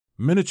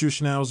Miniature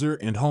Schnauzer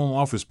and home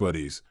office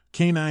buddies,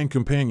 canine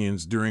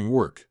companions during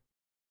work.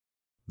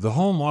 The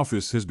home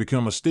office has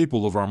become a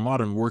staple of our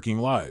modern working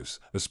lives,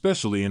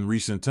 especially in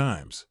recent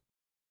times.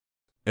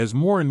 As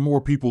more and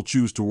more people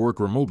choose to work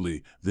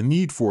remotely, the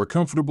need for a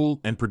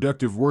comfortable and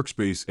productive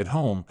workspace at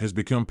home has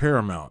become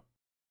paramount.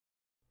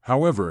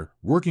 However,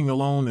 working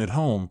alone at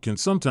home can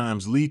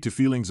sometimes lead to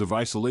feelings of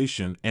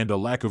isolation and a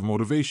lack of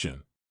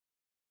motivation.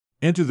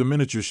 Enter the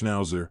Miniature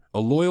Schnauzer,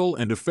 a loyal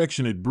and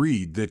affectionate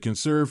breed that can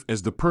serve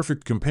as the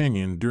perfect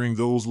companion during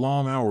those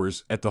long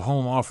hours at the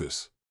home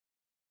office.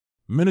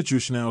 Miniature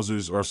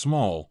Schnauzers are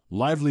small,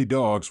 lively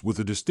dogs with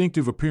a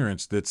distinctive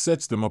appearance that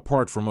sets them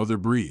apart from other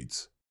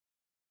breeds.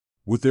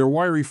 With their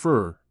wiry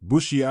fur,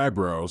 bushy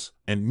eyebrows,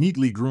 and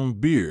neatly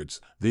groomed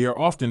beards, they are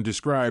often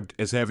described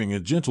as having a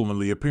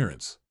gentlemanly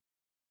appearance.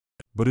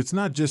 But it's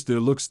not just their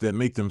looks that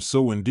make them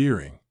so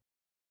endearing.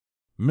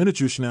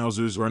 Miniature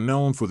Schnauzers are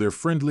known for their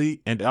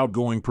friendly and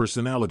outgoing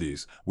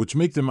personalities, which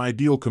make them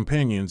ideal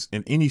companions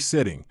in any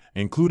setting,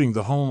 including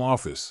the home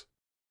office.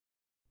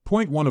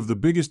 Point one of the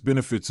biggest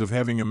benefits of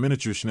having a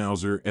Miniature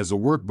Schnauzer as a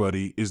work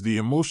buddy is the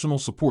emotional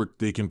support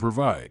they can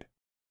provide.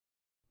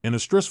 In a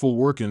stressful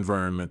work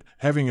environment,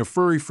 having a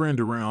furry friend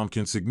around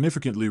can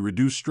significantly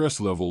reduce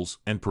stress levels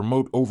and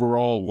promote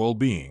overall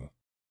well-being.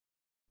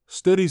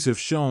 Studies have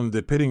shown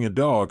that petting a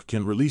dog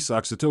can release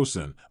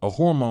oxytocin, a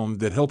hormone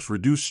that helps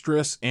reduce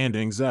stress and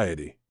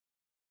anxiety.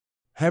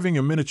 Having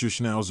a Miniature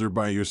Schnauzer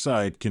by your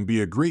side can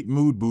be a great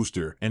mood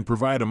booster and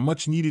provide a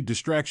much-needed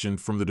distraction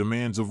from the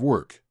demands of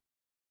work.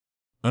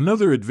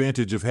 Another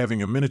advantage of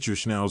having a Miniature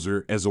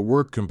Schnauzer as a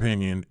work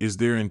companion is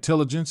their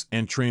intelligence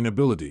and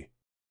trainability.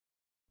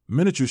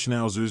 Miniature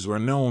Schnauzers are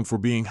known for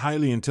being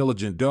highly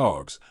intelligent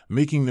dogs,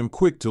 making them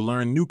quick to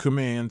learn new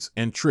commands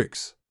and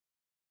tricks.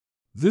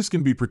 This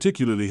can be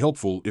particularly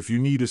helpful if you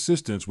need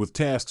assistance with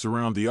tasks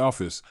around the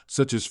office,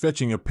 such as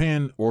fetching a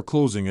pen or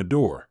closing a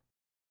door.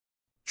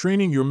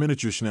 Training your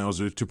Miniature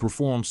Schnauzer to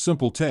perform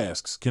simple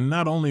tasks can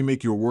not only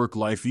make your work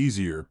life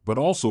easier, but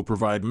also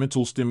provide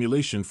mental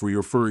stimulation for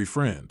your furry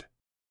friend.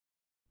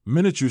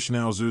 Miniature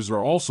Schnauzers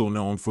are also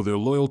known for their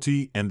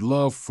loyalty and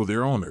love for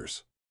their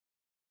owners.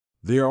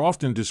 They are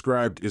often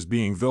described as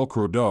being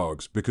Velcro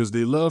dogs because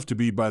they love to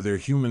be by their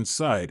human's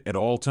side at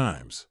all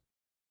times.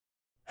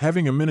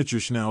 Having a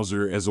Miniature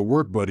Schnauzer as a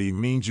work buddy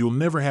means you'll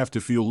never have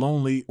to feel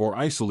lonely or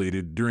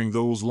isolated during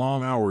those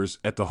long hours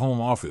at the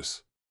home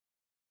office.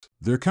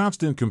 Their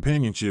constant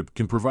companionship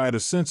can provide a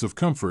sense of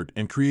comfort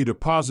and create a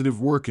positive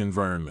work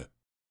environment.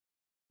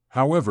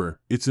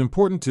 However, it's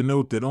important to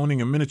note that owning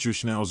a Miniature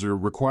Schnauzer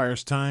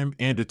requires time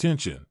and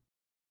attention.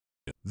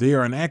 They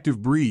are an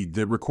active breed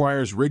that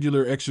requires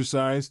regular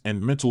exercise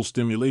and mental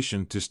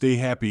stimulation to stay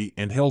happy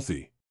and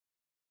healthy.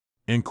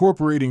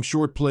 Incorporating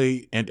short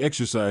play and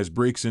exercise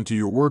breaks into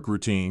your work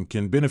routine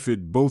can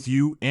benefit both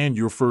you and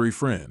your furry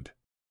friend.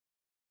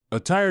 A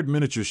tired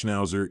Miniature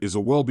Schnauzer is a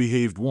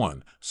well-behaved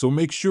one, so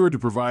make sure to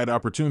provide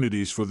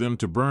opportunities for them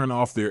to burn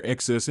off their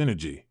excess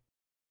energy.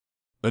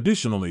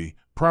 Additionally,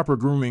 proper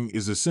grooming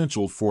is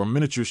essential for a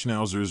Miniature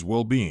Schnauzer's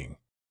well-being.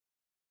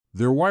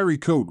 Their wiry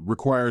coat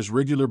requires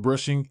regular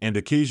brushing and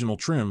occasional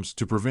trims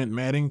to prevent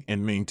matting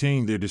and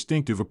maintain their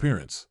distinctive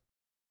appearance.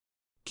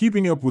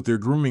 Keeping up with their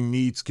grooming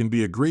needs can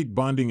be a great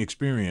bonding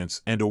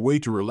experience and a way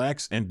to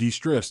relax and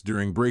de-stress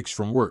during breaks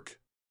from work.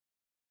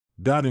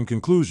 In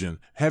conclusion,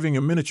 having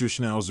a Miniature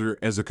Schnauzer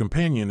as a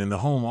companion in the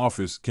home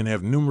office can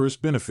have numerous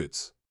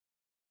benefits.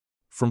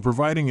 From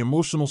providing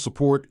emotional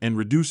support and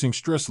reducing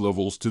stress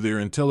levels to their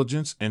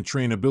intelligence and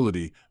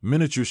trainability,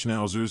 Miniature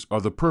Schnauzers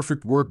are the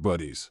perfect work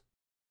buddies.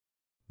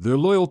 Their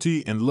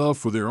loyalty and love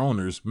for their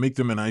owners make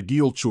them an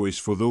ideal choice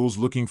for those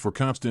looking for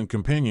constant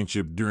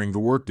companionship during the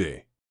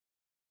workday.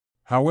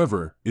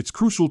 However, it's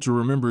crucial to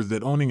remember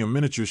that owning a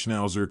Miniature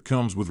Schnauzer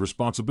comes with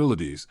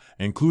responsibilities,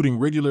 including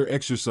regular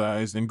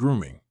exercise and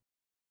grooming.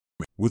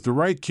 With the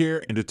right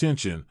care and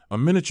attention, a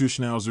Miniature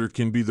Schnauzer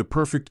can be the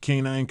perfect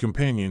canine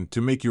companion to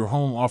make your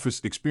home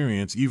office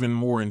experience even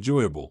more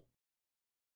enjoyable.